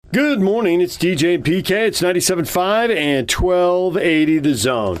Good morning, it's DJ and PK. It's 97.5 and 1280 The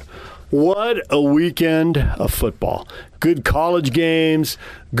Zone. What a weekend of football. Good college games,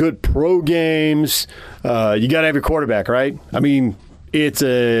 good pro games. You got to have your quarterback, right? I mean, it's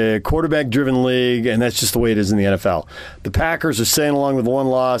a quarterback-driven league, and that's just the way it is in the NFL. The Packers are sailing along with one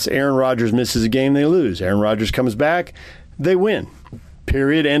loss. Aaron Rodgers misses a game, they lose. Aaron Rodgers comes back, they win.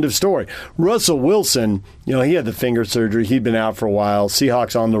 Period. End of story. Russell Wilson, he had the finger surgery. He'd been out for a while.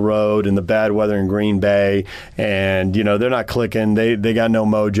 Seahawks on the road in the bad weather in Green Bay. And, they're not clicking. They got no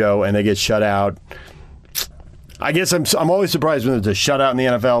mojo, and they get shut out. I guess I'm always surprised when there's a shutout in the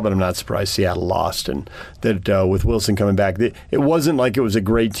NFL, but I'm not surprised Seattle lost. And that with Wilson coming back, it wasn't like it was a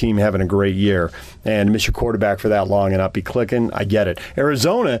great team having a great year. And miss your quarterback for that long and not be clicking, I get it.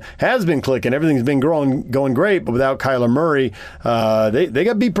 Arizona has been clicking. Everything's been going great, but without Kyler Murray, they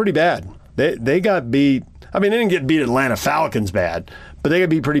got beat pretty bad. They got beat. I mean, they didn't get beat Atlanta Falcons bad, but they got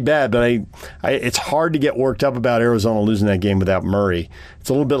beat pretty bad. But it's hard to get worked up about Arizona losing that game without Murray. It's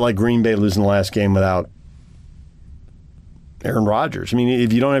a little bit like Green Bay losing the last game without Aaron Rodgers. I mean,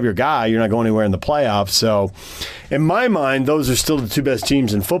 if you don't have your guy, you're not going anywhere in the playoffs. So, in my mind, those are still the two best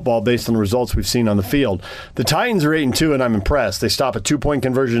teams in football based on the results we've seen on the field. The Titans are 8-2, and I'm impressed. They stop a 2-point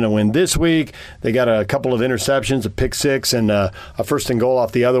conversion and win this week. They got a couple of interceptions, a pick six, and a first and goal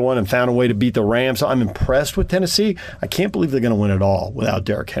off the other one, and found a way to beat the Rams. So I'm impressed with Tennessee. I can't believe they're going to win it all without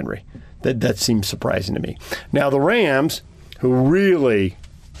Derrick Henry. That seems surprising to me. Now, the Rams, who really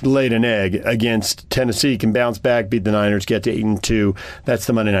laid an egg against Tennessee, can bounce back, beat the Niners, get to 8-2. That's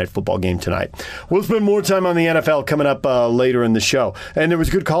the Monday Night Football game tonight. We'll spend more time on the NFL coming up later in the show. And there was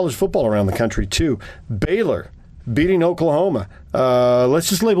good college football around the country, too. Baylor beating Oklahoma. Let's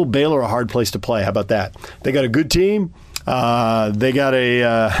just label Baylor a hard place to play. How about that? They got a good team. They got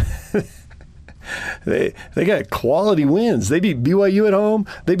a... They got quality wins. They beat BYU at home.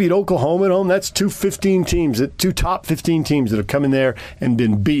 They beat Oklahoma at home. That's two top 15 teams that have come in there and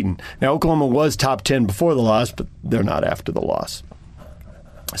been beaten. Now, Oklahoma was top 10 before the loss, but they're not after the loss.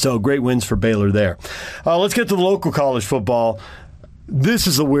 So great wins for Baylor there. Let's get to the local college football. This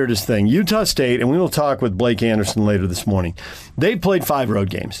is the weirdest thing. Utah State, and we will talk with Blake Anderson later this morning, they've played 5 road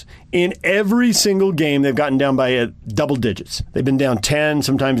games. In every single game, they've gotten down by double digits. They've been down 10,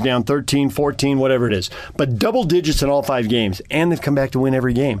 sometimes down 13, 14, whatever it is. But double digits in all 5 games, and they've come back to win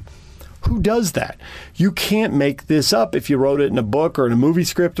every game. Who does that? You can't make this up. If you wrote it in a book or in a movie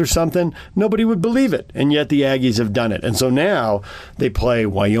script or something, nobody would believe it. And yet the Aggies have done it. And so now they play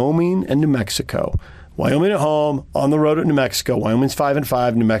Wyoming and New Mexico. Wyoming at home, on the road at New Mexico. Wyoming's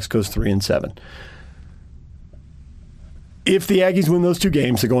 5-5, New Mexico's 3-7. If the Aggies win those 2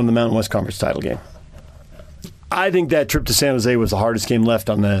 games, they're going to the Mountain West Conference title game. I think that trip to San Jose was the hardest game left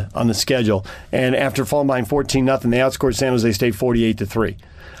on the schedule. And after falling behind 14-0, they outscored San Jose State 48-3.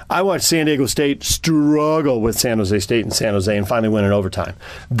 I watched San Diego State struggle with San Jose State and San Jose and finally win in overtime.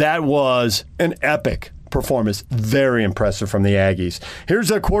 That was an epic performance. Very impressive from the Aggies. Here's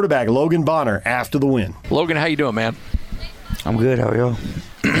their quarterback, Logan Bonner, after the win. Logan, how you doing, man? I'm good. How are y'all?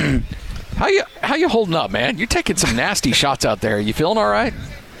 How you holding up, man? You're taking some nasty shots out there. You feeling all right?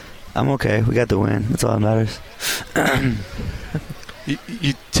 I'm okay. We got the win. That's all that matters.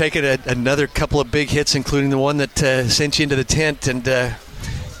 You taken another couple of big hits, including the one that sent you into the tent. And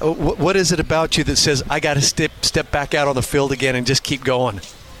what is it about you that says, I got to step back out on the field again and just keep going?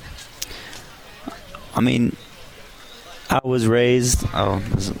 I mean, I was raised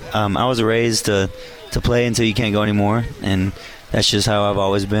to play until you can't go anymore, and that's just how I've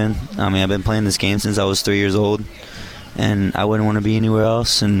always been. I mean, I've been playing this game since I was 3 years old, and I wouldn't want to be anywhere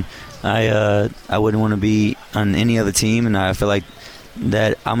else, and I wouldn't want to be on any other team, and I feel like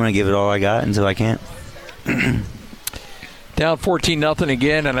that I'm going to give it all I got until I can't. Down 14-0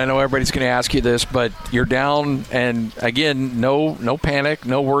 again, and I know everybody's going to ask you this, but you're down, and again, no panic,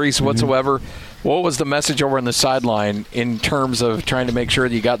 no worries whatsoever. What was the message over on the sideline in terms of trying to make sure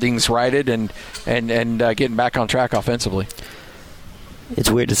that you got things righted and getting back on track offensively? It's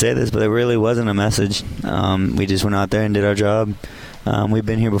weird to say this, but it really wasn't a message. We just went out there and did our job. We've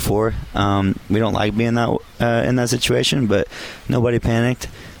been here before. We don't like being in that situation, but nobody panicked.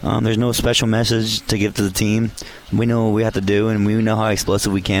 There's no special message to give to the team. We know what we have to do, and we know how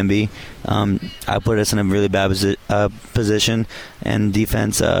explosive we can be. I put us in a really bad position, and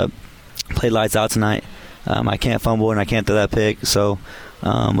defense played lights out tonight. I can't fumble and I can't throw that pick. So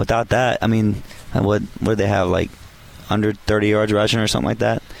without that, I mean, what did they have, like under 30 yards rushing or something like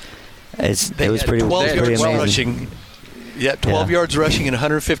that? It was pretty 12 yards amazing. rushing. Yeah, 12 yards rushing and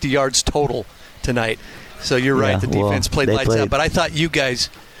 150 yards total tonight. So you're right. The defense played lights out. But I thought you guys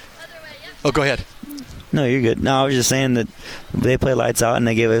 – oh, go ahead. No, you're good. No, I was just saying that they played lights out and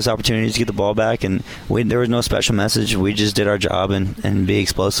they gave us opportunities to get the ball back, and there was no special message. We just did our job and be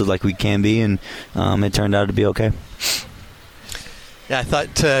explosive like we can be, and it turned out to be okay. Yeah, I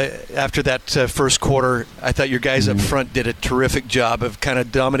thought after that first quarter, I thought your guys up front did a terrific job of kind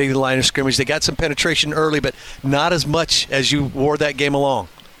of dominating the line of scrimmage. They got some penetration early, but not as much as you wore that game along.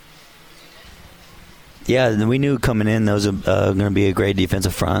 Yeah, we knew coming in that was going to be a great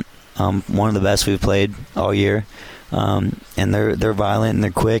defensive front. One of the best we've played all year. And they're violent and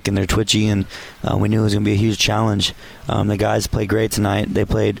they're quick and they're twitchy, and we knew it was going to be a huge challenge. The guys played great tonight. They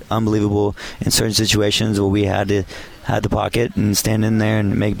played unbelievable in certain situations where we had the pocket and stand in there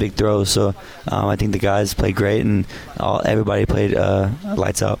and make big throws. So I think the guys played great, and everybody played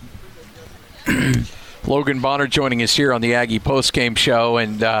lights out. Logan Bonner joining us here on the Aggie postgame show,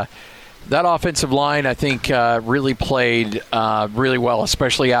 and that offensive line, I think, really played really well,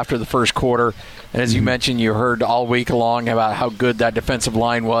 especially after the first quarter. And as you mentioned, you heard all week long about how good that defensive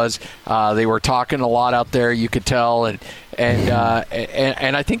line was. They were talking a lot out there, you could tell, and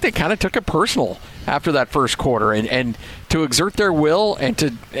I think they kind of took it personal after that first quarter, and to exert their will and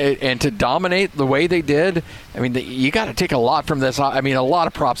to dominate the way they did. I mean, you got to take a lot from this. I mean, a lot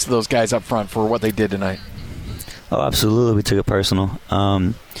of props to those guys up front for what they did tonight. Oh, absolutely, we took it personal.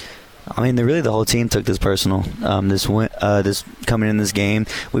 I mean, really, the whole team took this personal. This coming in this game,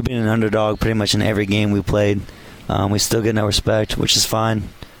 we've been an underdog pretty much in every game we played. We still get no respect, which is fine.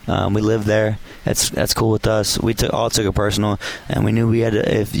 We live there. That's cool with us. We all took it personal, and we knew we had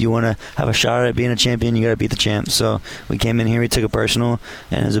to. If you want to have a shot at being a champion, you got to beat the champ. So we came in here, we took it personal,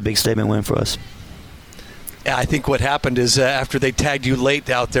 and it was a big statement win for us. Yeah, I think what happened is after they tagged you late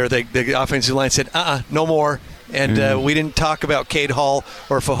out there, the offensive line said, no more. And we didn't talk about Cade Hall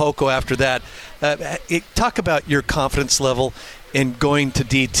or Fehoko after that. Talk about your confidence level in going to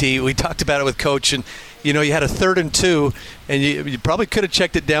DT. We talked about it with Coach, and you had a 3rd and 2, and you probably could have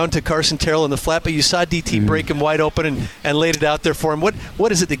checked it down to Carson Terrell in the flat, but you saw DT break him wide open and laid it out there for him.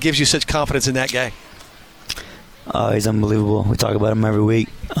 What is it that gives you such confidence in that guy? He's unbelievable. We talk about him every week.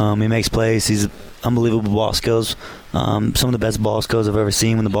 He makes plays. He's unbelievable ball skills. Some of the best ball skills I've ever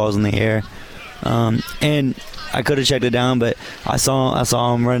seen when the ball's in the air. And I could have checked it down, but I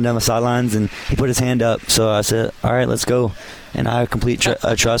saw him running down the sidelines, and he put his hand up. So I said, all right, let's go. And I have complete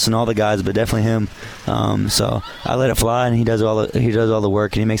trust in all the guys, but definitely him. So I let it fly, and he does all the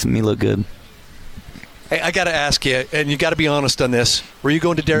work, and he makes me look good. Hey, I got to ask you, and you got to be honest on this. Were you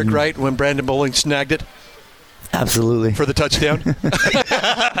going to Derek Wright when Brandon Bowling snagged it? Absolutely. For the touchdown?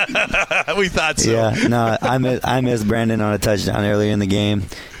 We thought so. Yeah, no, I missed Brandon on a touchdown earlier in the game,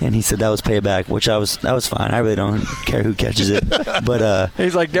 and he said that was payback, which that was fine. I really don't care who catches it. But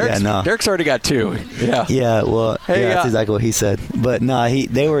he's like, Derek's already got 2. Yeah. Yeah, well, that's exactly what he said. But no,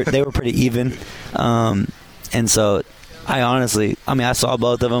 they were pretty even. And so I saw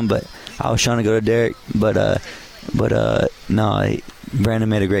both of them, but I was trying to go to Derek, but no, Brandon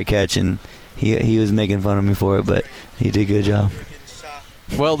made a great catch, and he was making fun of me for it, but he did a good job.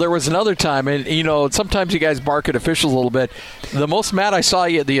 Well, there was another time, and sometimes you guys bark at officials a little bit. The most mad I saw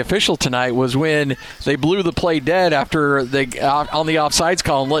you at the official tonight was when they blew the play dead after they on the offsides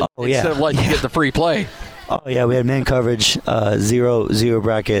call instead of letting you get the free play. Oh yeah, we had man coverage, zero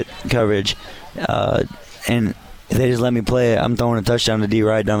bracket coverage, and they just let me play it. I'm throwing a touchdown to D.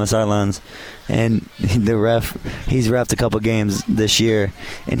 Wright down the sidelines, and the ref, he's reffed a couple games this year,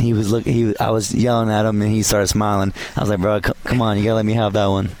 and I was yelling at him, and he started smiling. I was like, bro, come on, you gotta let me have that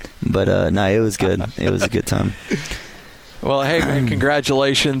one. But no, it was good. It was a good time. Well, hey, man,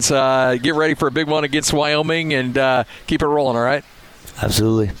 congratulations. Get ready for a big one against Wyoming, and keep it rolling, all right?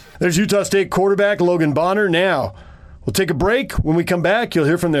 Absolutely. There's Utah State quarterback Logan Bonner. Now, we'll take a break. When we come back, you'll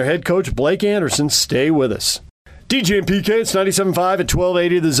hear from their head coach, Blake Anderson. Stay with us. DJ and PK, it's 97.5 at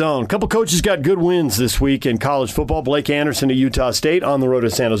 1280 The Zone. A couple coaches got good wins this week in college football. Blake Anderson at Utah State, on the road to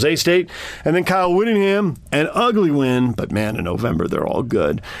San Jose State. And then Kyle Whittingham, an ugly win, but man, in November, they're all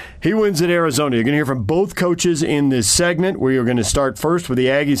good. He wins at Arizona. You're going to hear from both coaches in this segment, where you're going to start first with the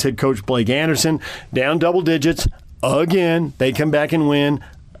Aggies head coach, Blake Anderson, down double digits again. They come back and win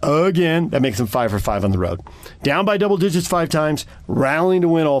again. That makes them 5 for 5 on the road. Down by double digits 5 times, rallying to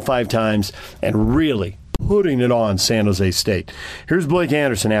win all 5 times, and really putting it on San Jose State. Here's Blake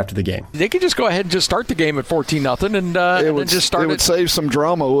Anderson after the game. They could just go ahead and just start the game at 14-0 and then just start it. It would save some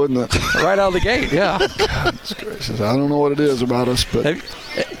drama, wouldn't it? Right out of the gate, yeah. Goodness gracious. I don't know what it is about us, but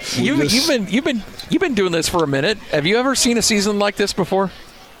you've been doing this for a minute. Have you ever seen a season like this before?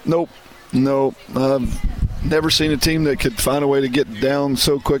 Nope. I've never seen a team that could find a way to get down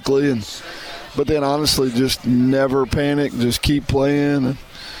so quickly, but then honestly just never panic, just keep playing.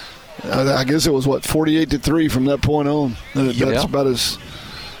 I guess it was 48-3 from that point on. That's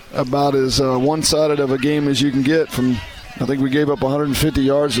about as one-sided of a game as you can get. From I think we gave up 150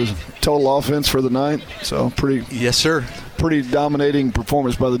 yards of total offense for the night. So pretty. Yes, sir. Pretty dominating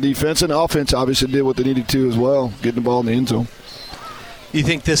performance by the defense, and the offense obviously did what they needed to as well, getting the ball in the end zone. You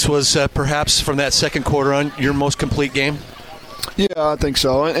think this was perhaps from that second quarter on your most complete game? Yeah, I think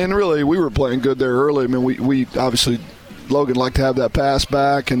so. And really, we were playing good there early. I mean, we obviously, Logan liked to have that pass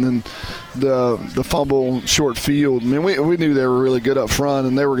back, and then the fumble short field. I mean, we knew they were really good up front,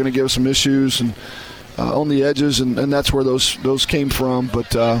 and they were going to give us some issues and on the edges, and that's where those came from.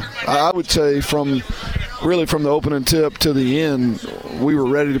 But I would say from the opening tip to the end, we were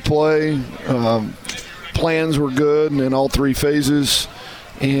ready to play. Plans were good in all three phases.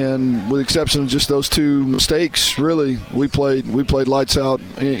 And with the exception of just those two mistakes, really, we played lights out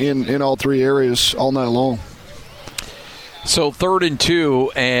in all three areas all night long. So 3rd and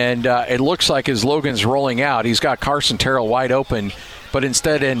 2, and it looks like as Logan's rolling out, he's got Carson Terrell wide open. But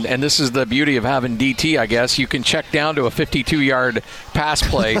instead, and this is the beauty of having DT, I guess, you can check down to a 52-yard pass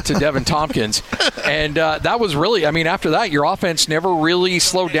play to Devin Tompkins. And that was really, I mean, after that, your offense never really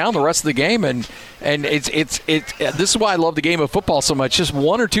slowed down the rest of the game. And it's this is why I love the game of football so much. Just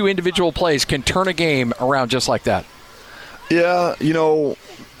one or two individual plays can turn a game around just like that. Yeah,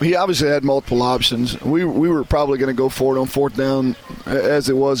 he obviously had multiple options. We were probably going to go for it on 4th down as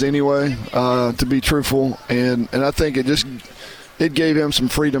it was anyway, to be truthful. And I think it gave him some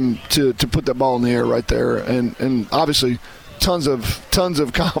freedom to put that ball in the air right there. And obviously tons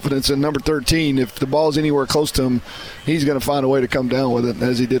of confidence in number 13. If the ball's anywhere close to him, he's going to find a way to come down with it,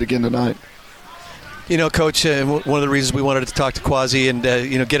 as he did again tonight. Coach, one of the reasons we wanted to talk to Quasi and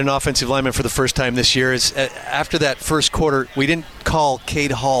get an offensive lineman for the first time this year is after that first quarter, we didn't call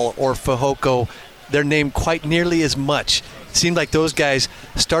Cade Hall or Fehoko their name quite nearly as much. It seemed like those guys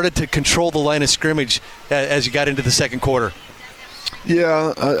started to control the line of scrimmage as you got into the second quarter.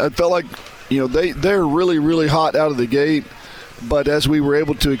 Yeah, I felt like they're really, really hot out of the gate. But as we were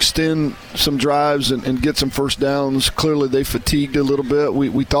able to extend some drives and get some first downs, clearly they fatigued a little bit.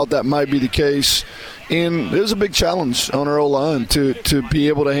 We thought that might be the case. And it was a big challenge on our O-line to be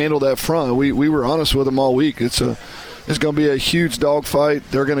able to handle that front. We were honest with them all week. It's going to be a huge dogfight.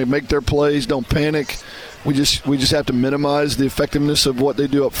 They're going to make their plays. Don't panic. We just have to minimize the effectiveness of what they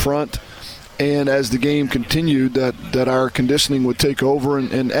do up front. And as the game continued, that our conditioning would take over.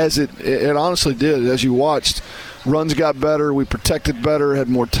 And as it honestly did, as you watched, runs got better. We protected better, had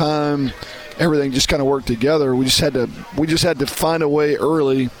more time. Everything just kind of worked together. We just had to find a way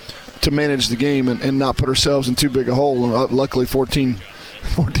early to manage the game and not put ourselves in too big a hole. Luckily,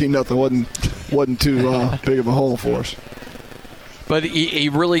 14-0 wasn't too big of a hole for us. But he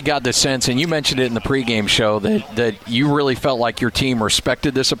really got the sense, and you mentioned it in the pregame show, that you really felt like your team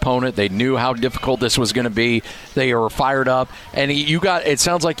respected this opponent. They knew how difficult this was going to be. They were fired up. And it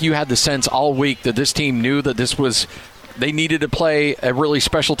sounds like you had the sense all week that this team knew that they needed to play a really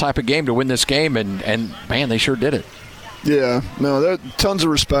special type of game to win this game, and man, they sure did it. Yeah, no, there tons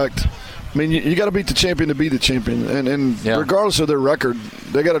of respect. I mean, you got to beat the champion to be the champion. And yeah, regardless of their record,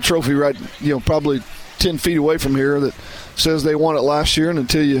 they got a trophy right, probably 10 feet away from here that says they won it last year, and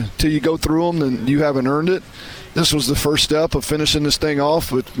until you go through them, then you haven't earned it. This was the first step of finishing this thing off.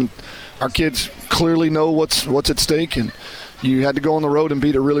 But our kids clearly know what's at stake, and you had to go on the road and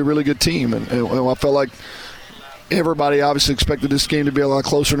beat a really, really good team. And I felt like everybody obviously expected this game to be a lot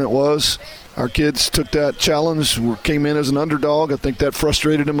closer than it was. Our kids took that challenge, came in as an underdog. I think that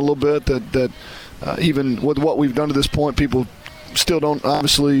frustrated them a little bit, that even with what we've done to this point, people still don't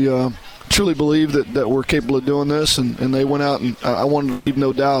obviously truly believe that we're capable of doing this, and they went out, and I wanted to leave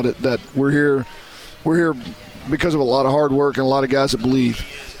no doubt that we're here because of a lot of hard work and a lot of guys that believe.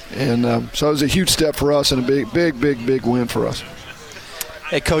 And so it was a huge step for us and a big win for us.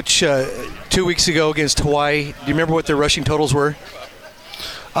 Hey, Coach, 2 weeks ago against Hawaii, do you remember what their rushing totals were?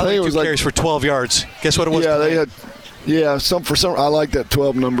 I think it was 2 carries for 12 yards. Guess what it was? Yeah, they had. Yeah, I like that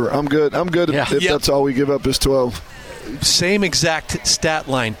 12 number. I'm good if that's all we give up is 12. Same exact stat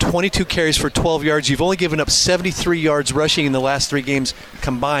line, 22 carries for 12 yards. You've only given up 73 yards rushing in the last 3 games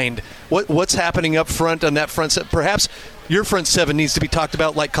combined. What's happening up front on that front set? Perhaps your front seven needs to be talked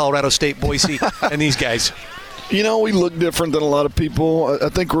about like Colorado State, Boise, and these guys. We look different than a lot of people. I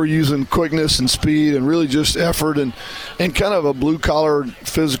think we're using quickness and speed and really just effort and kind of a blue-collar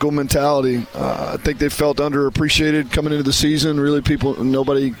physical mentality. I think they felt underappreciated coming into the season. Really,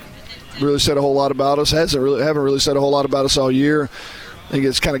 nobody really said a whole lot about us. Haven't really said a whole lot about us all year. I think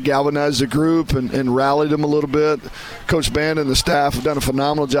it's kind of galvanized the group and rallied them a little bit. Coach Band and the staff have done a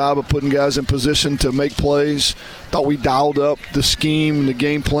phenomenal job of putting guys in position to make plays. Thought we dialed up the scheme and the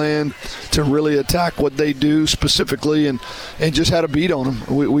game plan to really attack what they do specifically and just had a beat on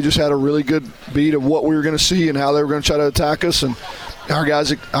them. We just had a really good beat of what we were going to see and how they were going to try to attack us, and our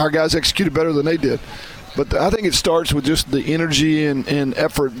guys executed better than they did. But I think it starts with just the energy and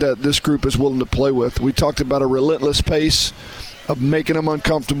effort that this group is willing to play with. We talked about a relentless pace of making them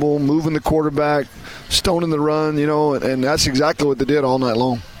uncomfortable, moving the quarterback, stoning the run, and that's exactly what they did all night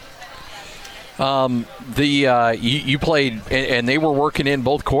long. You played, and they were working in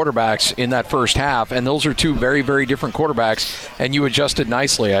both quarterbacks in that first half, and those are two very, very different quarterbacks, and you adjusted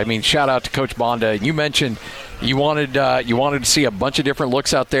nicely. I mean, shout out to Coach Bonda. You mentioned you wanted to see a bunch of different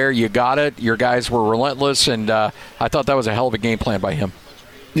looks out there. You got it. Your guys were relentless, and I thought that was a hell of a game plan by him.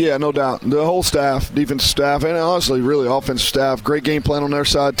 Yeah, no doubt. The whole staff, defensive staff, and honestly, really offensive staff, great game plan on their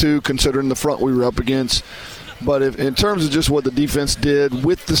side too, considering the front we were up against. But in terms of just what the defense did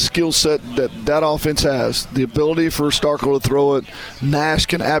with the skill set that offense has, the ability for Starkle to throw it, Nash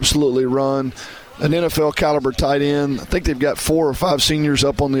can absolutely run, an NFL caliber tight end. I think they've got 4 or 5 seniors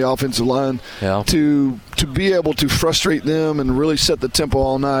up on the offensive line. Yeah. To be able to frustrate them and really set the tempo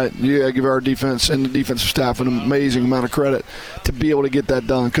all night. You got to give our defense and the defensive staff an amazing amount of credit to be able to get that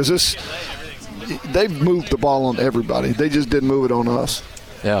done, because they've moved the ball on everybody. They just didn't move it on us.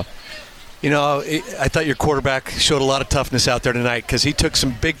 Yeah. I thought your quarterback showed a lot of toughness out there tonight, because he took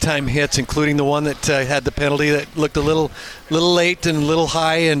some big-time hits, including the one that had the penalty that looked a little late and a little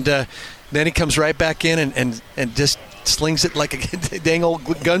high, and then he comes right back in and just slings it like a dang old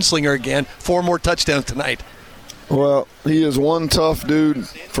gunslinger again. 4 more touchdowns tonight. Well, he is one tough dude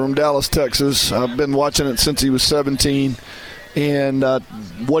from Dallas, Texas. I've been watching it since he was 17, and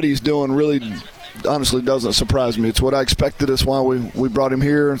what he's doing really honestly doesn't surprise me. It's what I expected. It's why we brought him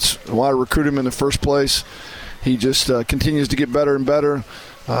here. It's why I recruited him in the first place. He just continues to get better and better.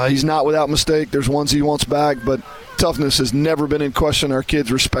 He's not without mistake. There's ones he wants back, but toughness has never been in question. Our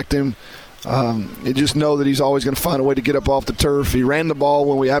kids respect him. You just know that he's always going to find a way to get up off the turf. He ran the ball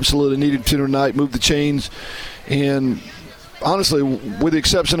when we absolutely needed to tonight, moved the chains, and honestly, with the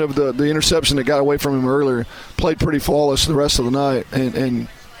exception of the interception that got away from him earlier, played pretty flawless the rest of the night and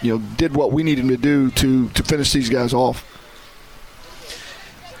did what we need him to do to finish these guys off.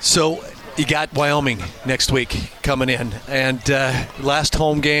 So you got Wyoming next week coming in, and last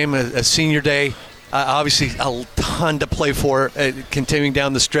home game, a senior day. Obviously, a ton to play for continuing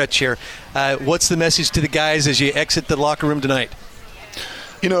down the stretch here. What's the message to the guys as you exit the locker room tonight?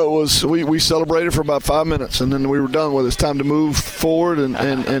 It was we celebrated for about 5 minutes, and then we were done with it. It's time to move forward,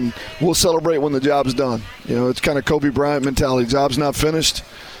 and we'll celebrate when the job's done. It's kind of Kobe Bryant mentality. Job's not finished.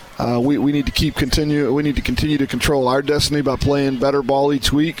 We need to continue to control our destiny by playing better ball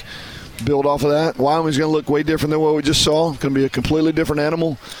each week. Build off of that. Wyoming's going to look way different than what we just saw. It's going to be a completely different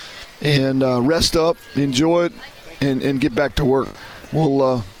animal. And rest up, enjoy it, and get back to work.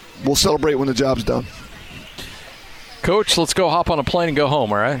 We'll celebrate when the job's done. Coach, let's go hop on a plane and go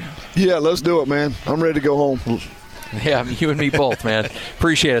home, all right? Yeah, let's do it, man. I'm ready to go home. Yeah, you and me both, man.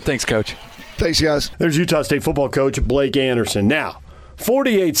 Appreciate it. Thanks, Coach. Thanks, guys. There's Utah State football coach Blake Anderson. Now,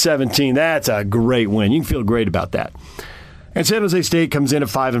 48-17, that's a great win. You can feel great about that. And San Jose State comes in at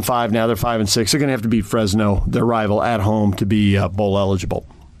 5-5 now. They're 5-6. They're going to have to beat Fresno, their rival, at home to be bowl eligible.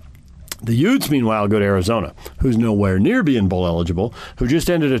 The Utes, meanwhile, go to Arizona, who's nowhere near being bowl eligible, who just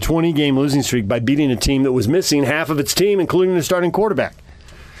ended a 20-game losing streak by beating a team that was missing half of its team, including the starting quarterback.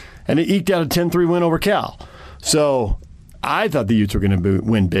 And it eked out a 10-3 win over Cal. So I thought the Utes were going to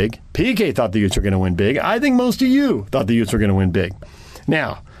win big. PK thought the Utes were going to win big. I think most of you thought the Utes were going to win big.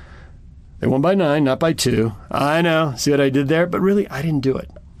 Now, they won by 9, not by 2. I know. See what I did there? But really, I didn't do it.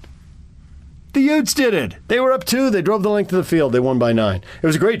 The Utes did it. They were up 2. They drove the length of the field. They won by 9. It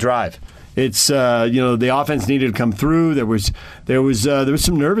was a great drive. It's the offense needed to come through. There was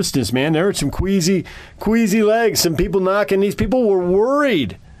some nervousness, man. There were some queasy legs. Some people knocking. These people were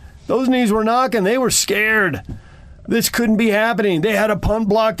worried. Those knees were knocking. They were scared. This couldn't be happening. They had a punt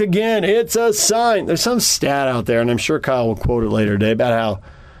blocked again. It's a sign. There's some stat out there, and I'm sure Kyle will quote it later today about how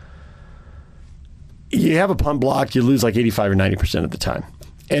you have a punt blocked, you lose like 85 or 90% of the time.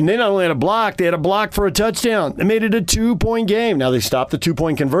 And they not only had a block, they had a block for a touchdown. They made it a 2-point game. Now they stopped the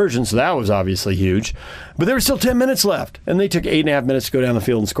 2-point conversion, so that was obviously huge. But there were still 10 minutes left, and they took 8.5 minutes to go down the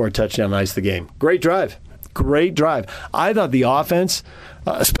field and score a touchdown and ice the game. Great drive. Great drive. I thought the offense,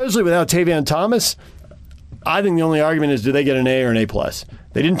 especially without Tavion Thomas, I think the only argument is do they get an A or an A+.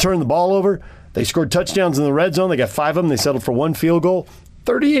 They didn't turn the ball over. They scored touchdowns in the red zone. They got 5 of them. They settled for 1 field goal.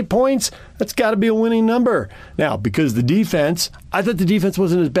 38 points, that's got to be a winning number. Now, because the defense, I thought the defense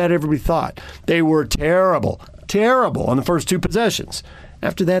wasn't as bad as everybody thought. They were terrible on the first 2 possessions.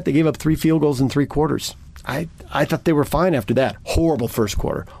 After that, they gave up 3 field goals in 3 quarters. I thought they were fine after that. Horrible first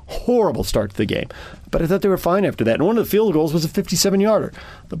quarter. Horrible start to the game. But I thought they were fine after that. And one of the field goals was a 57-yarder.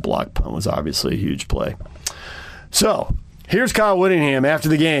 The block punt was obviously a huge play. So, here's Kyle Whittingham after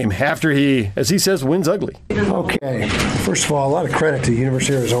the game, after he, as he says, wins ugly. Okay. First of all, a lot of credit to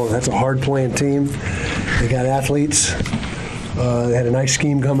University of Arizona. That's a hard-playing team. They got athletes. They had a nice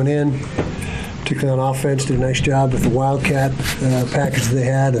scheme coming in, particularly on offense. Did a nice job with the Wildcat package they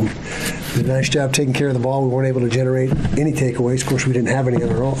had, and did a nice job taking care of the ball. We weren't able to generate any takeaways. Of course, we didn't have any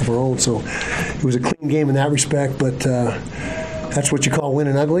of our own, so it was a clean game in that respect, but that's what you call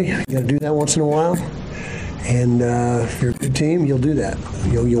winning ugly. You got to do that once in a while. And if you're a good team, you'll do that.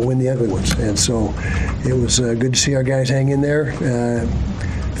 You'll win the ugly ones. And so it was good to see our guys hang in there,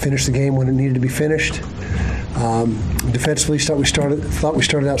 finish the game when it needed to be finished. Defensively, thought we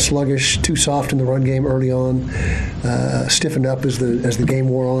started out sluggish, too soft in the run game early on. Stiffened up as the game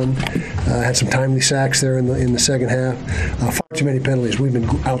wore on. Had some timely sacks there in the second half. Far too many penalties. We've been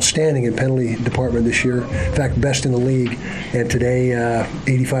outstanding in penalty department this year. In fact, best in the league. And today,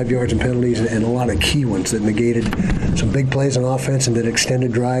 85 yards in penalties and a lot of key ones that negated some big plays on offense and did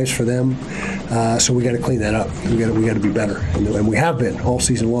extended drives for them. So we got to clean that up. We got to be better, and we have been all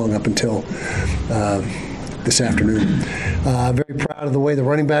season long up until this afternoon. Very proud of the way the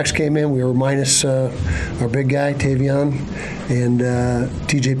running backs came in. We were minus our big guy, Tavion, and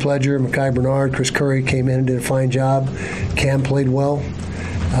T.J. Pledger, Mekhi Bernard, Chris Curry came in and did a fine job. Cam played well.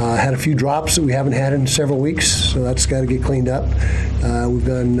 Had a few drops that we haven't had in several weeks, so that's got to get cleaned up. We've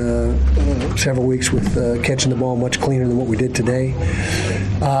done several weeks with catching the ball much cleaner than what we did today.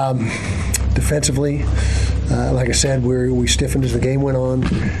 Defensively, like I said, we stiffened as the game went on.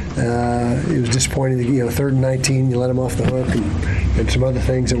 It was disappointing that, 3rd and 19, you let them off the hook, and some other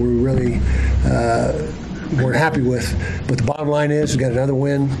things that we really weren't happy with. But the bottom line is, we've got another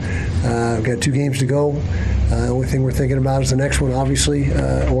win. We've got 2 games to go. The only thing we're thinking about is the next one, obviously.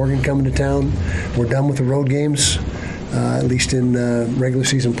 Oregon coming to town. We're done with the road games, at least in regular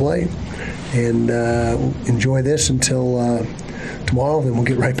season play. And enjoy this until tomorrow, then we'll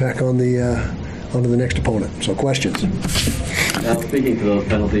get right back on onto the next opponent. So, questions? Now, speaking to those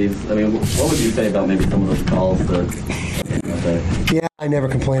penalties, I mean, what would you say about maybe some of those calls Yeah, I never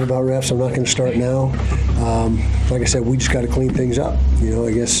complain about refs. I'm not going to start now. Like I said, we just got to clean things up.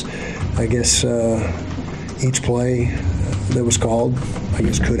 I guess each play that was called,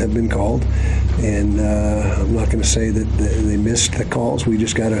 could have been called. And I'm not going to say that they missed the calls. We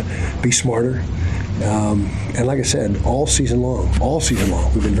just got to be smarter. And like I said, all season long,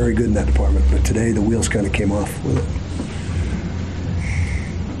 we've been very good in that department. But today, the wheels kind of came off with it.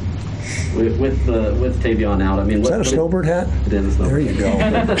 With Tavion out, I mean, is that a snowbird hat? It is a snowbird. There you go.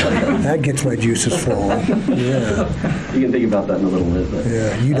 That gets my juices flowing. Yeah. You can think about that in a little bit. But.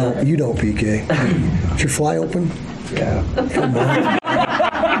 Yeah, you don't, PK. Is your fly open? Yeah. Come on.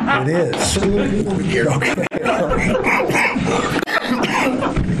 It is. Okay.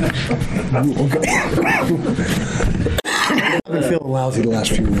 I've been feeling lousy the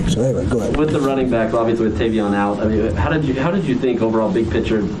last few weeks. So anyway, go ahead. With the running backs, obviously with Tavion out, I mean, how did you think overall, big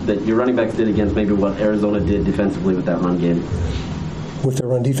picture, that your running backs did against maybe what Arizona did defensively with that run game? With their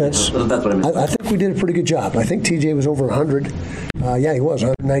run defense? That's what I mean. I think we did a pretty good job. I think TJ was over 100. Yeah, he was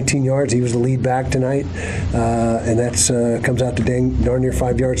 119 yards. He was the lead back tonight, and that's comes out to darn near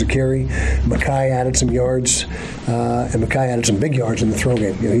 5 yards a carry. Mekhi added some yards, and Mekhi added some big yards in the throw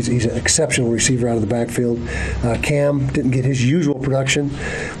game. He's an exceptional receiver out of the backfield. Cam didn't get his usual production,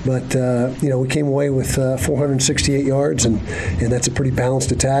 but we came away with 468 yards, and that's a pretty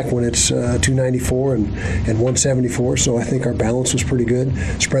balanced attack when it's 294 and 174. So I think our balance was pretty good.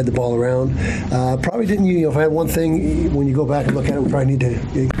 Spread the ball around. Probably didn't. If I had one thing, when you go back and look at it, we probably need to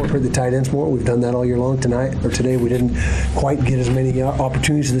incorporate the tight ends more. We've done that all year long. Today we didn't quite get as many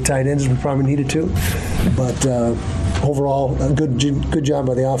opportunities to the tight ends as we probably needed to. But overall, a good job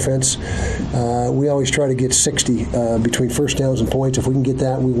by the offense. We always try to get 60 between first downs and points. If we can get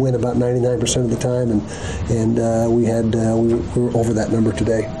that, we win about 99% of the time, and we were over that number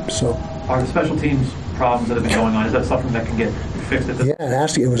today. So, are the special teams problems that have been going on, is that something that can get fixed at this point? Yeah, it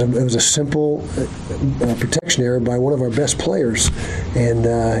has to. It was a simple protection error by one of our best players, and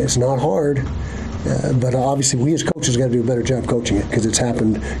it's not hard. But obviously, we as coaches got to do a better job coaching it, because it's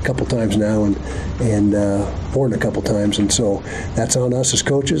happened a couple times now, and more than a couple times, and so that's on us as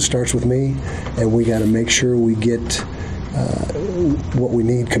coaches. Starts with me, and we got to make sure we get what we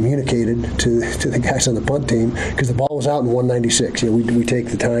need communicated to the guys on the punt team, because the ball was out in 196. We take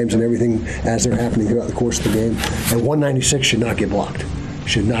the times and everything as they're happening throughout the course of the game, and 196 should not get blocked.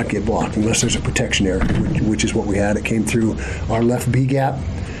 Should not get blocked unless there's a protection error, which is what we had. It came through our left B gap,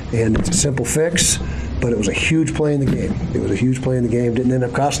 and it's a simple fix, but it was a huge play in the game. It was a huge play in the game. Didn't end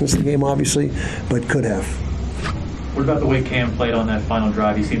up costing us the game, obviously, but could have. What about the way Cam played on that final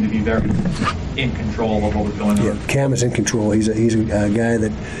drive? He seemed to be very in control of what was going on. Yeah, Cam is in control. He's a guy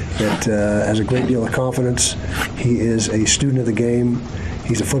that has a great deal of confidence. He is a student of the game.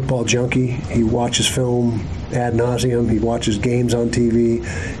 He's a football junkie. He watches film ad nauseum. He watches games on TV.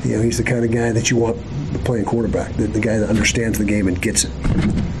 He's the kind of guy that you want playing quarterback, the guy that understands the game and gets it.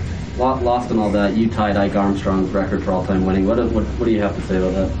 Lost in all that, you tied Ike Armstrong's record for all-time winning. What do you have to say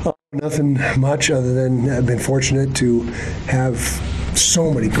about that? Nothing much other than I've been fortunate to have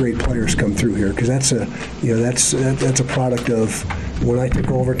so many great players come through here, because that's a product of when I took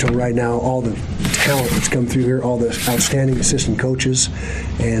over till right now, all the talent that's come through here, all the outstanding assistant coaches,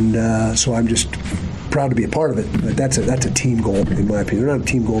 and so I'm just proud to be a part of it. But that's a team goal, in my opinion. Not a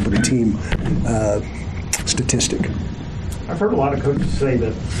team goal, but a team statistic. I've heard a lot of coaches say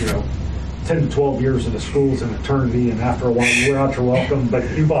that 10 to 12 years in the school's an eternity, and after a while you wear out your welcome, but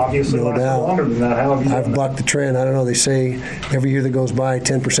you've obviously lasted longer than that. How have you done I've bucked the trend. I don't know, they say every year that goes by,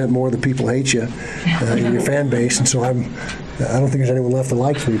 10% more of the people hate you in your fan base, and so I don't think there's anyone left that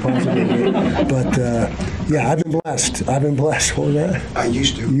likes me, possibly. But, I've been blessed. What was that? I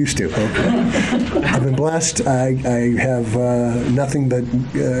used to. Used to, okay. I've been blessed. I have nothing but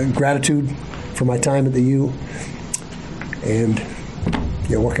gratitude for my time at the U, and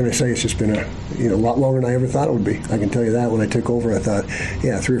what can I say? It's just been a lot longer than I ever thought it would be. I can tell you that. When I took over, I thought,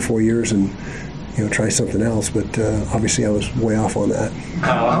 3 or 4 years and try something else. But obviously, I was way off on that.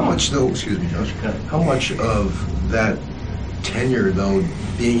 How much, though? Excuse me, Josh. How much of that tenure, though,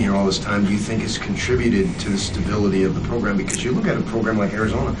 being here all this time, do you think has contributed to the stability of the program? Because you look at a program like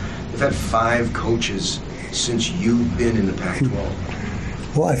Arizona, they've had 5 coaches since you've been in the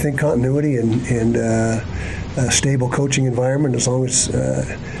Pac-12. Well, I think continuity and a stable coaching environment, as long as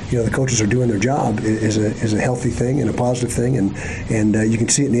the coaches are doing their job, is a healthy thing and a positive thing, and you can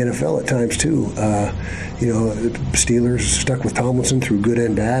see it in the NFL at times too. Steelers stuck with Tomlinson through good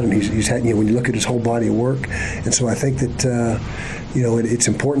and bad, and he's had when you look at his whole body of work, and so I think that it's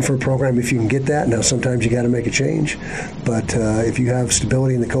important for a program if you can get that. Now sometimes you got to make a change, but if you have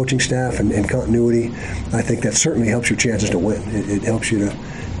stability in the coaching staff and continuity, I think that certainly helps your chances to win. It helps you to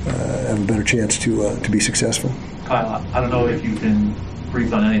have a better chance to be successful. Kyle, I don't know if you can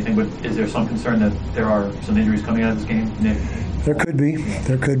brief on anything, but is there some concern that there are some injuries coming out of this game, Nick? There could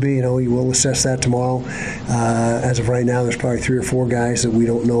be. You will assess that tomorrow. As of right now, there's probably 3 or 4 guys that we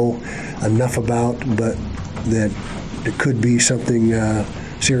don't know enough about, but that it could be something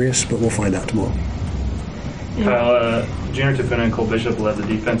serious, but we'll find out tomorrow. Kyle, Junior Tafuna and Cole Bishop led the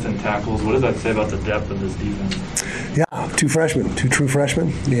defense in tackles. What does that say about the depth of this defense? Yeah, 2 true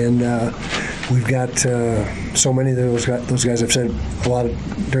freshmen, and we've got so many of those guys. I've said a lot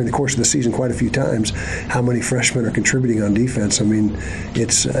during the course of the season, quite a few times, how many freshmen are contributing on defense. I mean,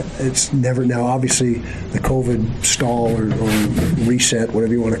 it's never now. Obviously, the COVID stall or reset,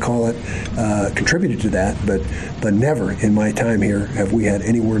 whatever you want to call it, contributed to that. But never in my time here have we had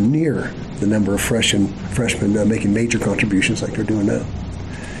anywhere near the number of freshmen making major contributions like they're doing now.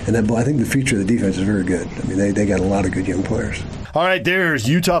 And I think the future of the defense is very good. I mean, they got a lot of good young players. All right, there's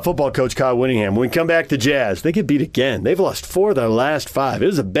Utah football coach Kyle Whittingham. When we come back to Jazz, they get beat again. They've lost 4 of their last 5. It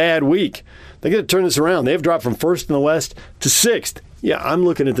was a bad week. They got to turn this around. They've dropped from 1st in the West to 6th. Yeah, I'm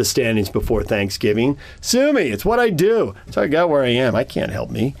looking at the standings before Thanksgiving. Sue me. It's what I do. So I got where I am. I can't help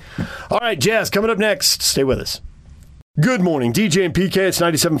me. All right, Jazz, coming up next. Stay with us. Good morning. DJ and PK, it's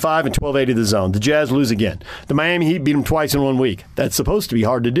 97.5 and 1280 The Zone. The Jazz lose again. The Miami Heat beat them twice in 1 week. That's supposed to be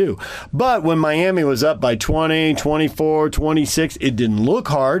hard to do. But when Miami was up by 20, 24, 26, it didn't look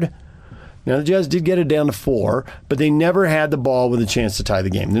hard. Now, the Jazz did get it down to 4, but they never had the ball with a chance to tie the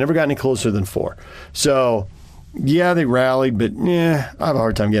game. They never got any closer than 4. So, yeah, they rallied, but I have a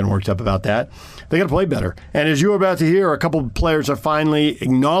hard time getting worked up about that. They got to play better. And as you're about to hear, a couple of players are finally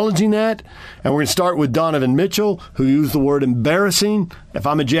acknowledging that. And we're going to start with Donovan Mitchell, who used the word embarrassing. If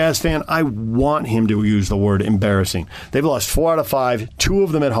I'm a Jazz fan, I want him to use the word embarrassing. They've lost 4 out of 5, 2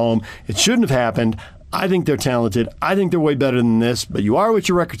 of them at home. It shouldn't have happened. I think they're talented. I think they're way better than this. But you are what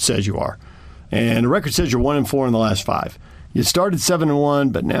your record says you are. And the record says you're 1-4 in the last 5. You started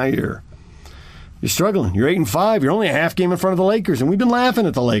 7-1, but now you're struggling. You're 8-5. You're only a half game in front of the Lakers. And we've been laughing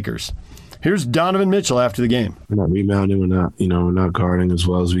at the Lakers. Here's Donovan Mitchell after the game. We're not rebounding. We're not guarding as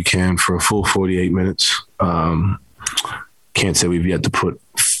well as we can for a full 48 minutes. can't say we've yet to put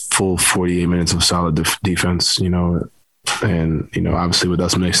full 48 minutes of solid defense, you know, and, you know, obviously with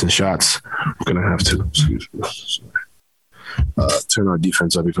us mixing shots, we're going to have to turn our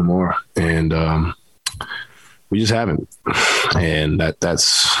defense up even more. And we just haven't. And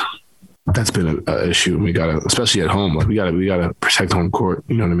that's been an issue. We got to, especially at home, like we got to protect home court.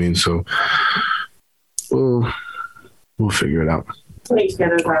 You know what I mean? So we'll figure it out. Putting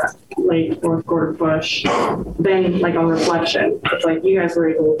together that late fourth quarter push, then like on reflection, it's like you guys were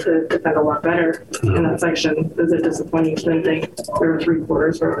able to defend a lot better in that section. Is it disappointing to then think there were 3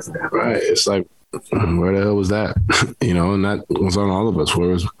 quarters where it was happening? Right. It's like, where the hell was that? You know, and that was on all of us.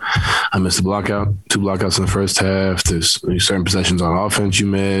 I missed a blockout, 2 blockouts in the first half. There's certain possessions on offense you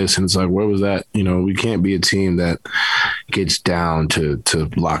miss, and it's like, where was that? You know, we can't be a team that gets down to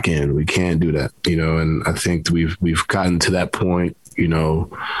lock in. We can't do that. You know, and I think we've gotten to that point, you know,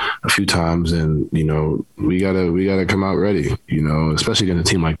 a few times, and you know, we gotta come out ready, you know, especially against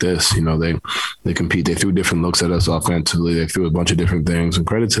a team like this. You know, they compete. They threw different looks at us offensively. They threw a bunch of different things, and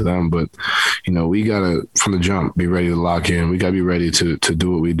credit to them. But you know, we gotta from the jump be ready to lock in. We gotta be ready to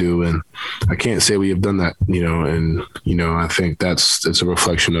do what we do, and I can't say we have done that. You know, and you know, I think it's a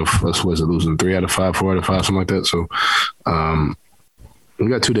reflection of us. Was it losing 3 out of 5, 4 out of 5, something like that? So. We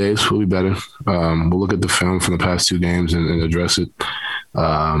got 2 days. We'll be better. We'll look at the film from the past 2 games and address it.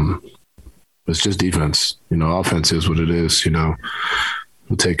 It's just defense. You know, offense is what it is. You know,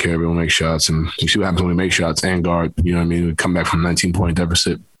 we'll take care of it. We'll make shots. And you see what happens when we make shots and guard. You know what I mean? We come back from a 19-point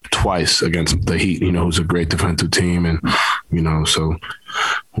deficit twice against the Heat, you know, who's a great defensive team. And, you know, so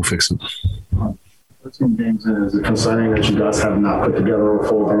we'll fix it. 13 games in, is it concerning that you guys have not put together a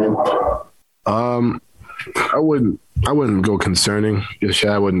full game? I wouldn't go concerning.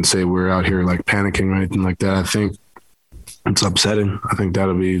 I wouldn't say we're out here like panicking or anything like that. I think it's upsetting. I think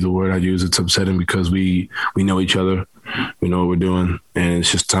that'll be the word I'd use. It's upsetting because we know each other. We know what we're doing, and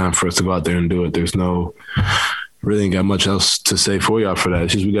it's just time for us to go out there and do it. There's really ain't got much else to say for y'all for that.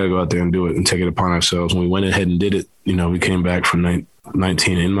 It's just we got to go out there and do it and take it upon ourselves. When we went ahead and did it, you know, we came back from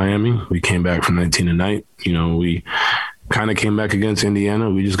 19 in Miami. We came back from 19 tonight. You know, we kind of came back against Indiana.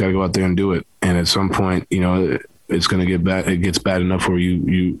 We just got to go out there and do it. And at some point, you know, it's going to get bad. It gets bad enough where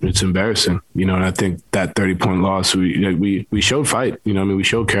it's embarrassing, you know. And I think that 30-point loss, we showed fight, you know. I mean, we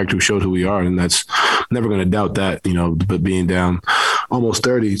showed character, we showed who we are, and that's never going to doubt that, you know. But being down almost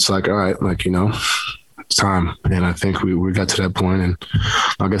 30, it's like, all right, like, you know, it's time. And I think we got to that point, and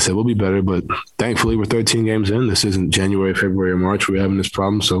like I said, we'll be better. But thankfully, we're 13 games in. This isn't January, February, or March. We're having this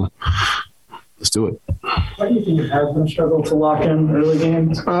problem, so let's do it. Why do you think it has been a struggle to lock in early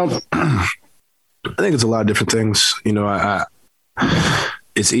games? I think it's a lot of different things. You know,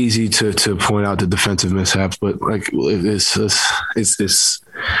 it's easy to point out the defensive mishaps, but like it's this.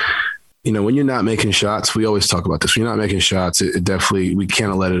 You know, when you're not making shots, we always talk about this. When you're not making shots, it definitely, we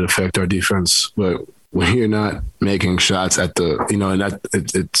can't let it affect our defense. But when you're not making shots at the, you know, and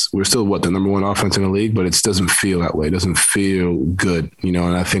we're still the number 1 offense in the league, but it doesn't feel that way. It doesn't feel good, you know.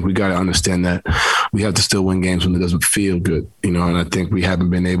 And I think we got to understand that we have to still win games when it doesn't feel good, you know. And I think we haven't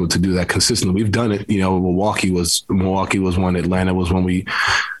been able to do that consistently. We've done it, you know. Milwaukee was one. Atlanta was when we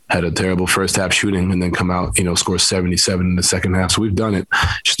had a terrible first half shooting and then come out, you know, score 77 in the second half. So we've done it.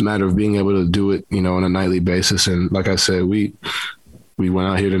 It's just a matter of being able to do it, you know, on a nightly basis. And like I said, we went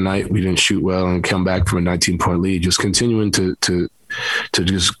out here tonight. We didn't shoot well and come back from a 19-point lead. Just continuing to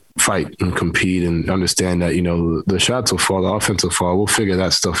just fight and compete and understand that, you know, the shots will fall, the offense will fall. We'll figure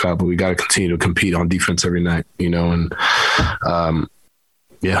that stuff out, but we got to continue to compete on defense every night, you know. And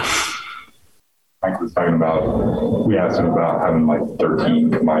yeah. Mike was talking about, we asked him about having like 13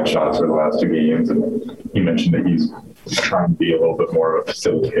 combined shots for the last 2 games, and he mentioned that he's trying to be a little bit more of a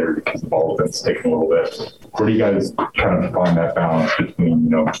facilitator because the ball has been taking a little bit. Where do you guys kind of find that balance between, you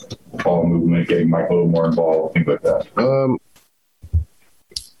know, ball movement, getting Mike a little more involved, things like that?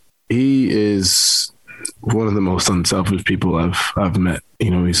 He is one of the most unselfish people I've met. You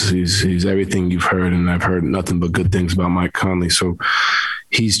know, he's everything you've heard, and I've heard nothing but good things about Mike Conley. So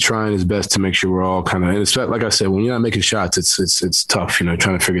he's trying his best to make sure we're all kind of, and it's like I said, when you're not making shots, it's tough, you know,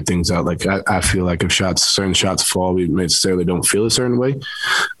 trying to figure things out. Like I feel like if certain shots fall, we necessarily don't feel a certain way.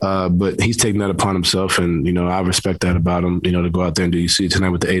 But he's taking that upon himself, and, you know, I respect that about him, you know, to go out there and do. You see tonight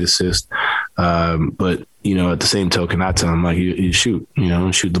with the 8 assists. But, you know, at the same token, I tell him, like, you shoot, you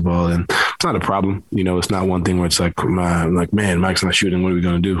know, shoot the ball. And it's not a problem. You know, it's not one thing where it's like, man, Mike's not shooting. What are we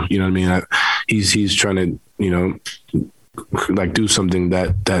going to do? You know what I mean? He's trying to, you know, like do something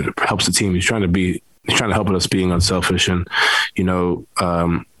that helps the team. He's trying to help us being unselfish. And, you know,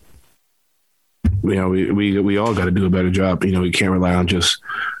 we all got to do a better job. You know, we can't rely on just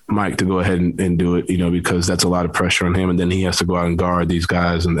Mike to go ahead and do it, because that's a lot of pressure on him. And then he has to go out and guard these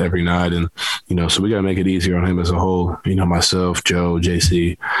guys and every night. And, so we got to make it easier on him as a whole, myself, Joe,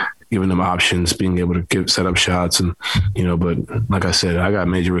 JC, giving them options, being able to set up shots. And, but like I said, I got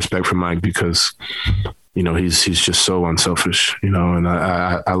major respect for Mike because, he's just so unselfish, and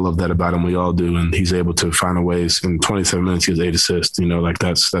I love that about him. We all do. And he's able to find ways in 27 minutes, he has 8 assists,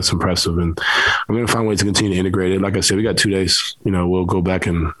 that's impressive. And I'm going to find ways to continue to integrate it. Like I said, we got 2 days, we'll go back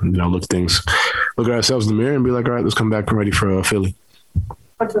and, look at ourselves in the mirror and be like, all right, let's come back and ready for Philly.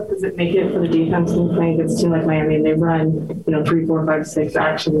 How tough does it make it for the defense when playing against a team like Miami? They run, 3, 4, 5, 6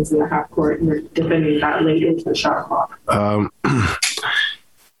 actions in the half court, and you're defending that late into the shot clock.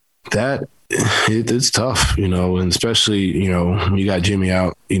 It's tough, and especially, when you got Jimmy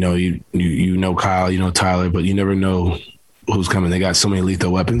out, you know Kyle, Tyler, but you never know who's coming. They got so many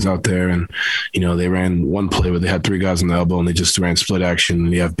lethal weapons out there, and they ran one play where they had 3 guys on the elbow and they just ran split action.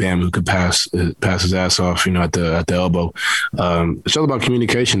 And you have Bam who could pass his ass off, at the elbow. It's all about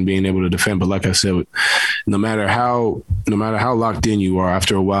communication, being able to defend. But like I said, no matter how locked in you are,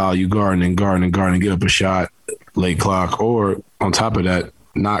 after a while you guard and get up a shot late clock, or on top of that,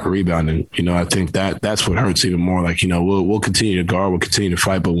 not rebounding. I think that's what hurts even more. Like, we'll continue to guard, we'll continue to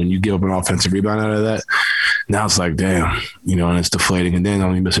fight, but when you give up an offensive rebound out of that, now it's like, damn, and it's deflating. And then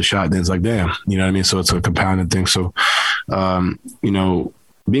when you miss a shot, then it's like, damn, you know what I mean? So it's a compounded thing. So,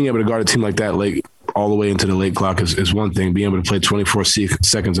 being able to guard a team like that late, all the way into the late clock is one thing. Being able to play 24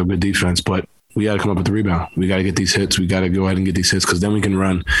 seconds of good defense, but we got to come up with the rebound. We got to get these hits. We got to go ahead and get these hits, because then we can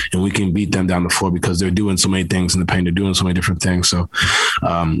run and we can beat them down the floor, because they're doing so many things in the paint. They're doing so many different things. So we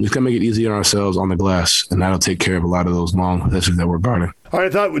got to make it easier on ourselves on the glass, and that'll take care of a lot of those long possessions that we're guarding. All right, I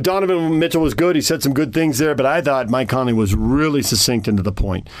thought Donovan Mitchell was good. He said some good things there, but I thought Mike Conley was really succinct and to the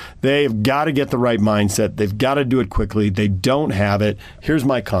point. They've got to get the right mindset. They've got to do it quickly. They don't have it. Here's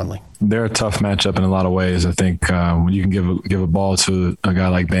Mike Conley. They're a tough matchup in a lot of ways. I think when you can give a ball to a guy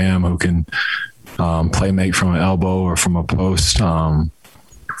like Bam who can play make from an elbow or from a post,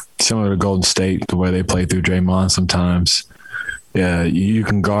 similar to Golden State, the way they play through Draymond sometimes. Yeah, you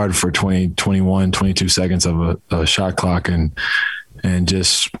can guard for 20, 21, 22 seconds of a shot clock and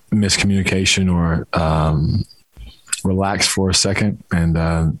just miscommunication or relax for a second. And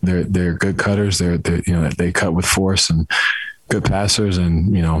they're good cutters. They cut with force and good passers,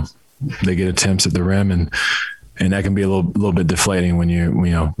 and they get attempts at the rim, and that can be a little bit deflating when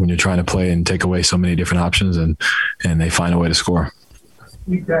you're trying to play and take away so many different options, and they find a way to score.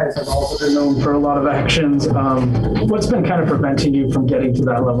 You guys have also been known for a lot of actions. What's been kind of preventing you from getting to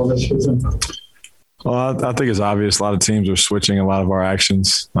that level this season? Well, I think it's obvious. A lot of teams are switching a lot of our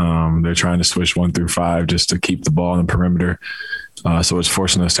actions. They're trying to switch 1 through 5 just to keep the ball in the perimeter. So it's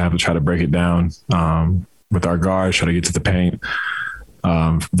forcing us to have to try to break it down with our guards, try to get to the paint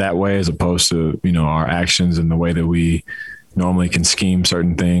that way, as opposed to, our actions and the way that we normally can scheme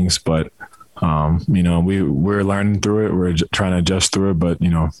certain things. But, we're learning through it. We're trying to adjust through it. But,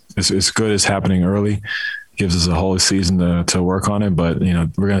 it's good. It's happening early. Gives us a whole season to work on it. But, we're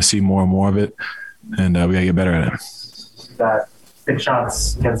going to see more and more of it. And we got to get better at it. That big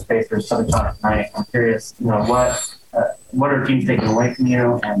shots against Pacers, 7 shots tonight. I'm curious, what are teams taking away from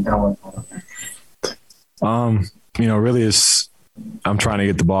you and going forward? Really I'm trying to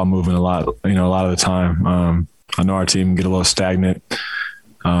get the ball moving a lot of the time. I know our team can get a little stagnant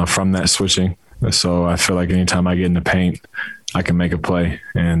from that switching. So I feel like anytime I get in the paint, I can make a play,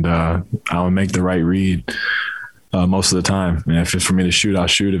 and I'll make the right read most of the time. And if it's for me to shoot, I'll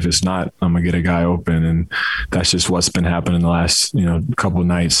shoot. If it's not, I'm going to get a guy open. And that's just what's been happening the last, couple of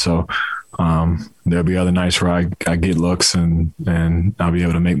nights. So there'll be other nights where I get looks and I'll be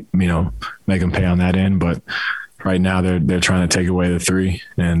able to make them pay on that end. But right now they're trying to take away the 3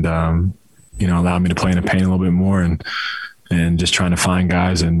 and, allow me to play in the paint a little bit more and just trying to find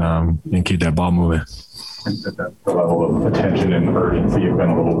guys and keep that ball moving. The level of attention and urgency have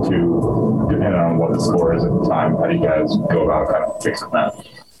been a little too dependent on what the score is at the time. How do you guys go about kind of fixing that?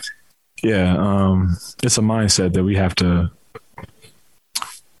 Yeah, it's a mindset that we have to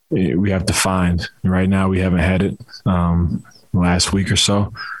find. Right now, we haven't had it last week or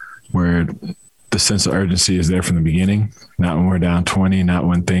so, where the sense of urgency is there from the beginning. Not when we're down 20, not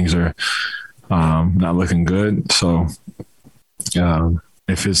when things are not looking good. So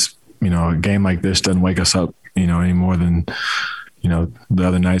if it's a game like this doesn't wake us up, any more than, the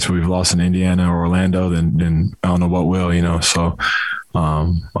other nights where we've lost in Indiana or Orlando, then I don't know what will, So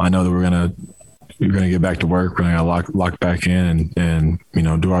I know that we're going to get back to work. We're going to lock back in and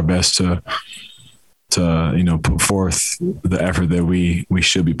do our best to put forth the effort that we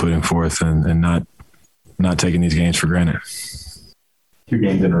should be putting forth and not taking these games for granted. 2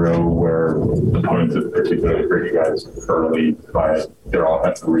 games in a row where opponents have particularly hurt you guys early by their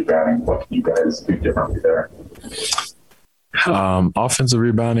offensive rebounding. What can you guys do differently there? Offensive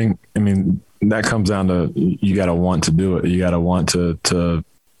rebounding, I mean, that comes down to you got to want to do it. You got to want to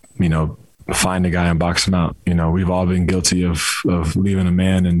find a guy and box him out. We've all been guilty of leaving a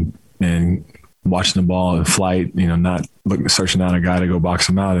man and watching the ball in flight, not searching out a guy to go box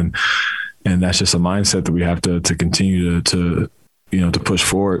him out. And that's just a mindset that we have to continue to push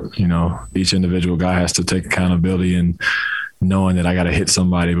forward. Each individual guy has to take accountability and knowing that I got to hit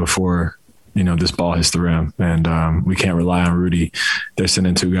somebody before, this ball hits the rim. And we can't rely on Rudy. They're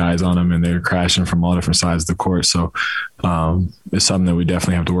sending 2 guys on him and they're crashing from all different sides of the court. So it's something that we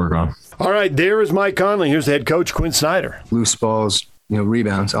definitely have to work on. All right, there is Mike Conley. Here's the head coach, Quin Snyder. Loose balls,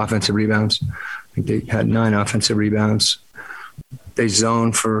 rebounds, offensive rebounds. I think they had 9 offensive rebounds. They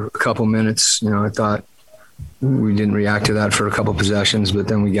zoned for a couple minutes. I thought we didn't react to that for a couple possessions, but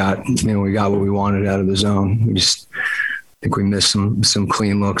then we got what we wanted out of the zone. I think we missed some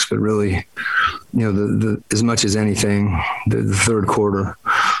clean looks, but really, the as much as anything, the third quarter,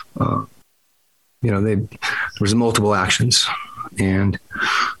 there was multiple actions, and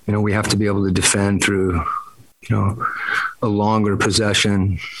we have to be able to defend through a longer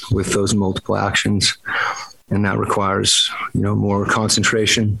possession with those multiple actions, and that requires more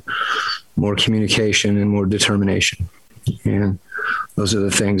concentration, more communication, and more determination. And those are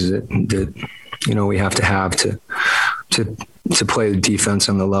the things that we have to play the defense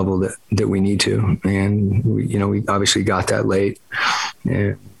on the level that we need to. And we obviously got that late.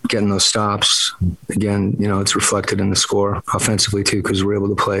 And getting those stops, again, it's reflected in the score offensively too, because we're able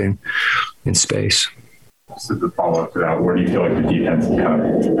to play in space. Just as a follow-up to that, where do you feel like the defense is kind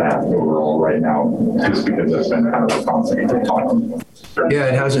of at overall right now, just because it's been kind of a constant talk? Yeah,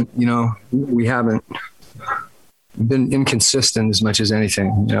 it hasn't, we haven't been inconsistent as much as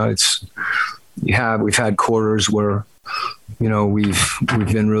anything. We've had quarters where, we've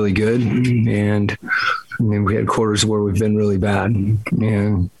been really good, and we had quarters where we've been really bad.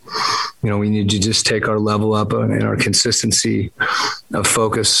 And, we need to just take our level up and our consistency of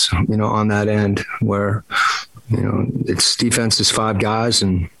focus, on that end where, it's defense is 5 guys.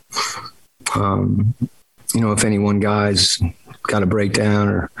 And, if any one guy's got a breakdown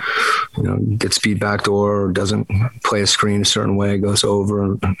or, gets beat back door or doesn't play a screen a certain way, goes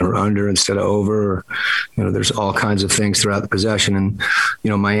over or under instead of over, or, there's all kinds of things throughout the possession. And,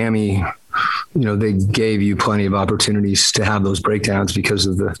 Miami, they gave you plenty of opportunities to have those breakdowns because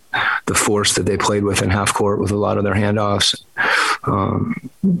of the force that they played with in half court with a lot of their handoffs.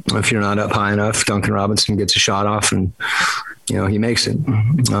 If you're not up high enough, Duncan Robinson gets a shot off and, he makes it.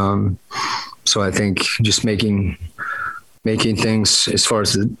 So I think just making things as far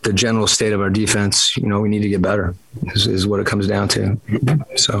as the general state of our defense, we need to get better is what it comes down to.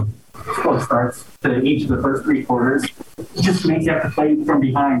 So. Close starts to each of the first 3 quarters. It just makes you have to play from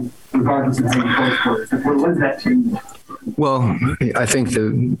behind, regardless of how you close quarters. What does that change? Well, I think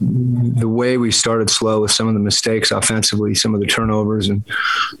the way we started slow with some of the mistakes offensively, some of the turnovers, and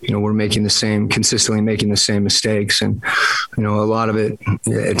we're consistently making the same mistakes, and a lot of it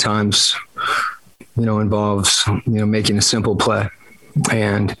at times, involves making a simple play,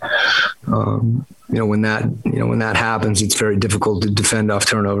 and when that happens, it's very difficult to defend off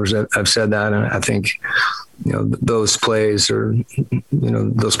turnovers. I've said that, and I think those plays hurt,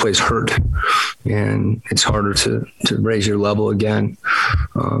 and it's harder to raise your level again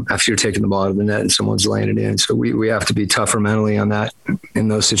after you're taking the ball out of the net and someone's laying it in. So we have to be tougher mentally on that in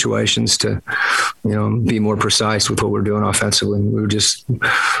those situations to be more precise with what we're doing offensively. We were just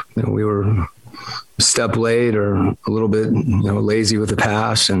we were a step late or a little bit lazy with the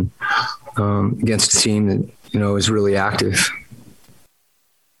pass, and against a team that is really active.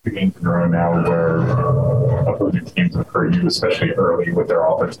 The games in a row now where opposing teams have hurt you, especially early with their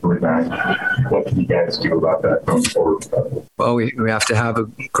offensive rebound. What can you guys do about that going forward? Well, we have to have a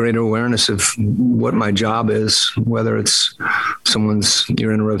greater awareness of what my job is, whether it's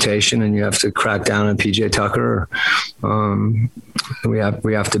you're in a rotation and you have to crack down on PJ Tucker. We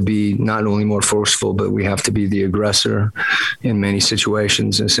have to be not only more forceful, but we have to be the aggressor in many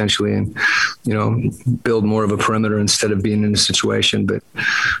situations, essentially, and build more of a perimeter instead of being in a situation, but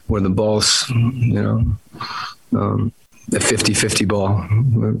where the ball's a 50-50 ball.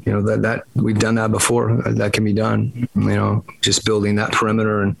 That we've done that before. That can be done. Just building that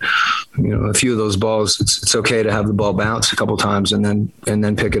perimeter, and a few of those balls. It's okay to have the ball bounce a couple times and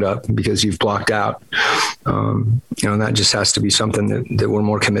then pick it up because you've blocked out. That just has to be something that we're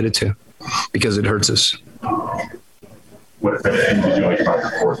more committed to because it hurts us. what did you like about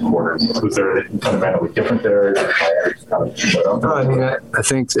the fourth quarter? Was there anything fundamentally different there? I mean, I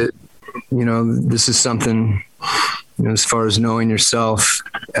think that, this is something, as far as knowing yourself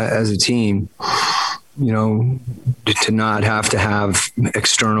as a team, to not have to have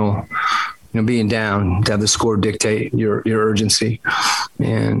external, being down, to have the score dictate your urgency.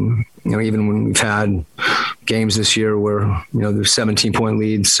 And, even when we've had games this year where, there's 17-point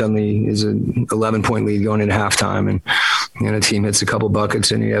lead, suddenly is an 11-point lead going into halftime, and a team hits a couple buckets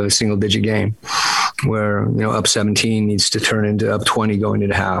and you have a single-digit game where, up 17 needs to turn into up 20 going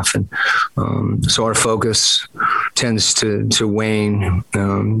into half. And so our focus tends to wane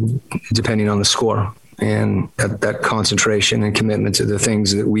depending on the score. And that concentration and commitment to the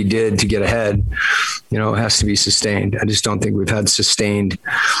things that we did to get ahead, has to be sustained. I just don't think we've had sustained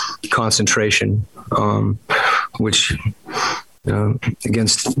concentration, which,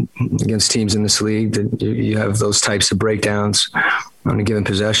 against teams in this league, that you have those types of breakdowns on a given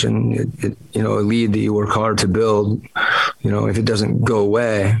possession. A lead that you work hard to build, if it doesn't go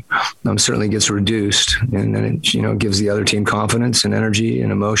away, certainly gets reduced, and then it, gives the other team confidence and energy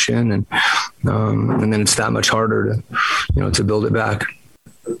and emotion, and then it's that much harder to build it back.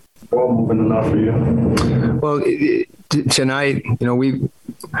 Well, moving enough for you. Well, tonight,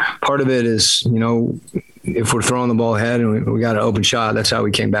 part of it is, if we're throwing the ball ahead and we got an open shot, that's how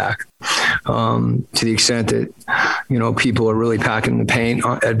we came back. To the extent that, people are really packing the paint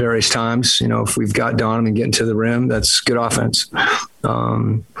at various times. If we've got Donovan getting to the rim, that's good offense.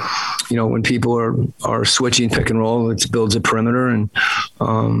 When people are switching pick and roll, it builds a perimeter, and,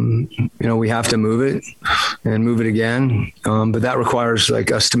 we have to move it and move it again. But that requires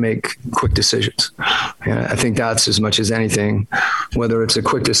us to make quick decisions. And I think that's as much as anything, whether it's a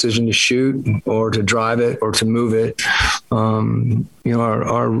quick decision to shoot or to drive it or to move it.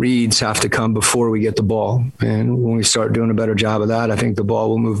 Our reads have to come before we get the ball. And when we start doing a better job of that, I think the ball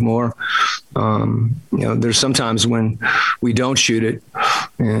will move more. There's sometimes when we don't shoot it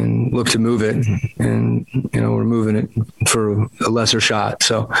and look to move it, and, we're moving it for a lesser shot.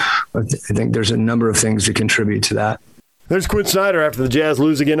 So I think there's a number of things that contribute to that. There's Quin Snyder after the Jazz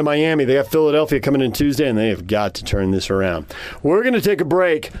lose again to Miami. They got Philadelphia coming in Tuesday, and they have got to turn this around. We're going to take a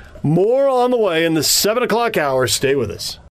break. More on the way in the 7 o'clock hour. Stay with us.